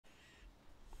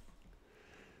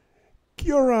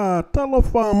Kia ora,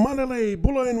 Talofa, Malele,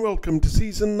 Bula and Welcome to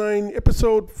Season 9,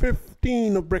 Episode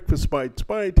 15 of Breakfast Bites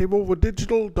by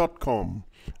Tevovadigital.com.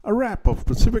 A wrap of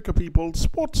Pasifika People's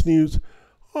sports news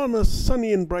on a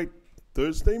sunny and bright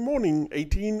Thursday morning,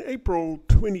 18 April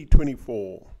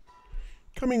 2024.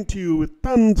 Coming to you with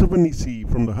tons of hanisi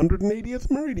from the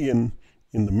 180th meridian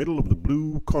in the middle of the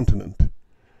blue continent.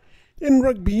 In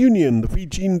Rugby Union, the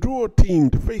Fijian Drua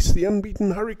team to face the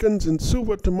unbeaten Hurricanes in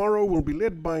Suva tomorrow will be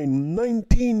led by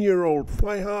 19-year-old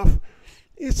flyhalf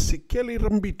Isikeli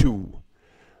Rabitu.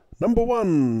 Number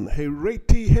 1,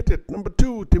 Haereiti Hetet. Number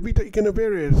 2, Tevita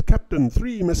Ikanivere as captain.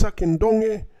 3, Mesake and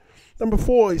Doge. Number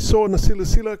 4, Isoa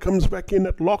Nasilasila comes back in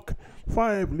at lock.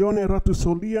 5, Leone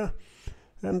Ratuisolia.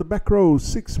 And the back row,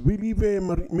 6, Vilive,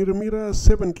 Miramira.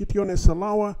 7, Kitione,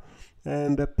 Salawa.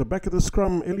 And at the back of the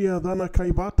scrum, Elia,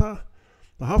 Canakaivata.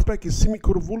 The halfback is Simi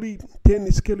 10,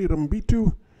 Isikeli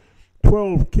Rabitu.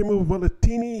 12, Kemu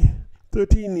Valetini.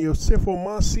 13, Yosefo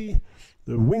Masi.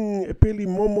 The wing, Epeli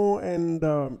Momo. And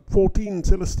 14,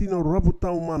 Celestino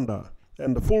Ravutaumanda.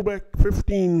 And the fullback,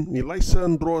 15, Elisa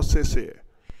and Drua Sese.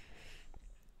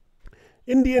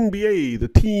 In the NBA, the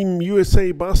Team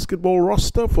USA basketball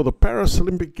roster for the Paris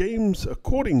Olympic Games,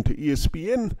 according to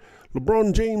ESPN,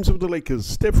 LeBron James of the Lakers,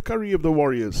 Steph Curry of the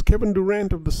Warriors, Kevin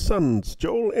Durant of the Suns,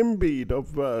 Joel Embiid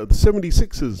of the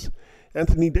 76ers,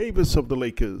 Anthony Davis of the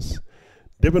Lakers,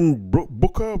 Devin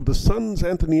Booker of the Suns,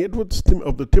 Anthony Edwards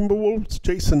of the Timberwolves,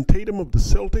 Jason Tatum of the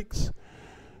Celtics,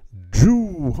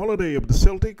 Jrue Holiday of the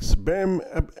Celtics, Bam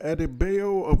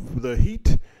Adebayo of the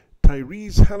Heat,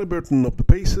 Tyrese Halliburton of the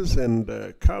Pacers, and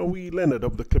Kawhi Leonard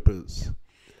of the Clippers.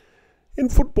 In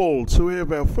football, so we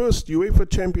have our first UEFA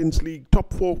Champions League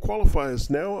top 4 qualifiers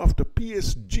now after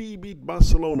PSG beat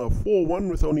Barcelona 4-1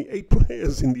 with only 8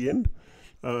 players in the end.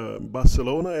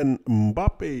 Barcelona and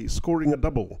Mbappe scoring a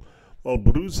double, while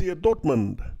Borussia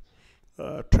Dortmund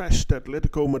trashed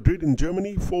Atletico Madrid in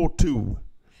Germany 4-2.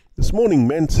 This morning,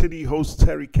 Man City hosts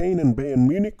Harry Kane and Bayern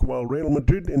Munich, while Real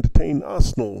Madrid entertain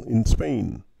Arsenal in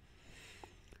Spain.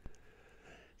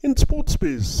 In sports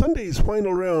biz, Sunday's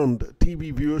final round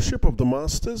TV viewership of the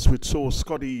Masters, which saw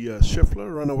Scotty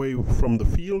Scheffler run away from the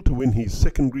field to win his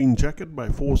second green jacket by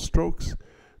 4 strokes,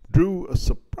 drew a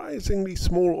surprisingly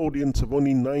small audience of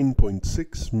only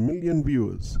 9.6 million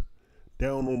viewers,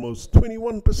 down almost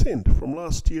 21% from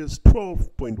last year's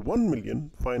 12.1 million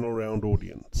final round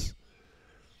audience.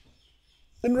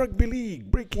 In Rugby League,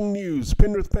 breaking news,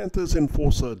 Penrith Panthers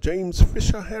enforcer James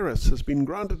Fisher-Harris has been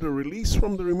granted a release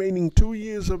from the remaining 2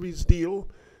 years of his deal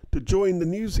to join the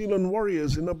New Zealand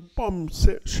Warriors in a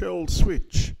bombshell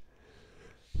switch.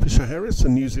 Fisher-Harris, a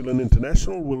New Zealand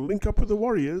international, will link up with the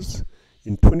Warriors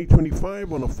in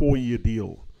 2025 on a 4-year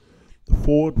deal. The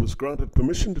forward was granted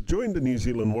permission to join the New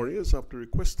Zealand Warriors after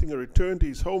requesting a return to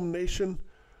his home nation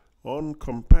on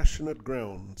compassionate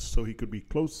grounds so he could be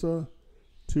closer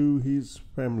to his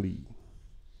family.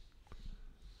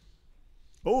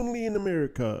 Only in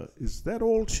America, is that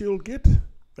all she'll get?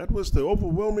 That was the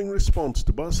overwhelming response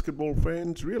to basketball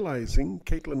fans realizing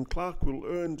Caitlin Clark will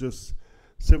earn just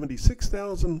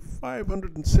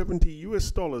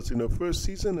 $76,570 in her first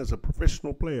season as a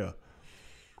professional player.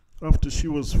 After she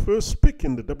was first pick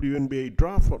in the WNBA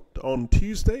draft on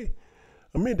Tuesday,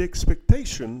 amid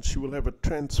expectation she will have a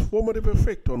transformative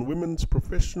effect on women's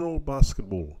professional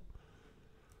basketball.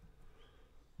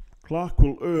 Clark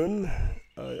will earn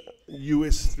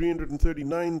US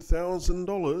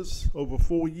 $339,000 over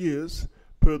 4 years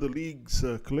per the league's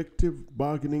collective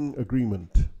bargaining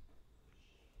agreement.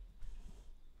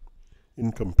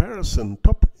 In comparison,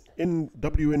 top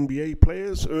WNBA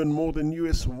players earn more than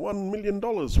US $1 million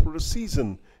for a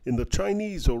season in the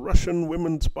Chinese or Russian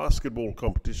women's basketball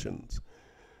competitions.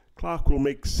 Clark will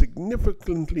make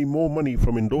significantly more money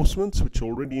from endorsements, which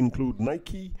already include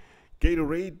Nike,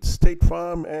 Gatorade, State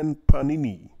Farm, and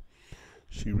Panini.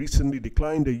 She recently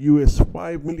declined a US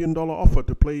 $5 million offer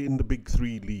to play in the Big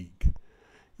 3 league.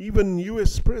 Even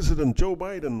US President Joe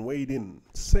Biden weighed in,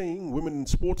 saying women in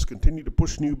sports continue to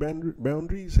push new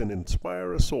boundaries and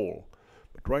inspire us all.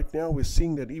 But right now we're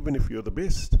seeing that even if you're the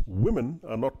best, women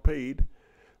are not paid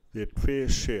their fair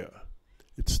share.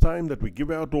 It's time that we give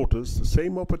our daughters the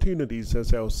same opportunities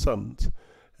as our sons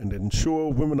and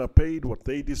ensure women are paid what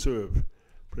they deserve,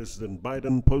 President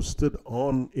Biden posted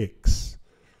on X.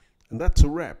 And that's a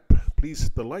wrap. Please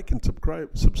hit the like and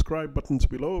subscribe buttons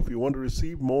below if you want to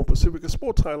receive more Pasifika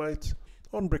sports highlights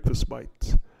on Breakfast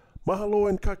Bites. Mahalo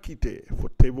and kakite for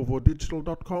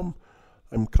Tevovadigital.com.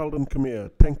 I'm Kaldan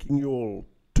Khmer, thanking you all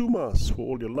tumas for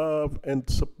all your love and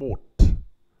support.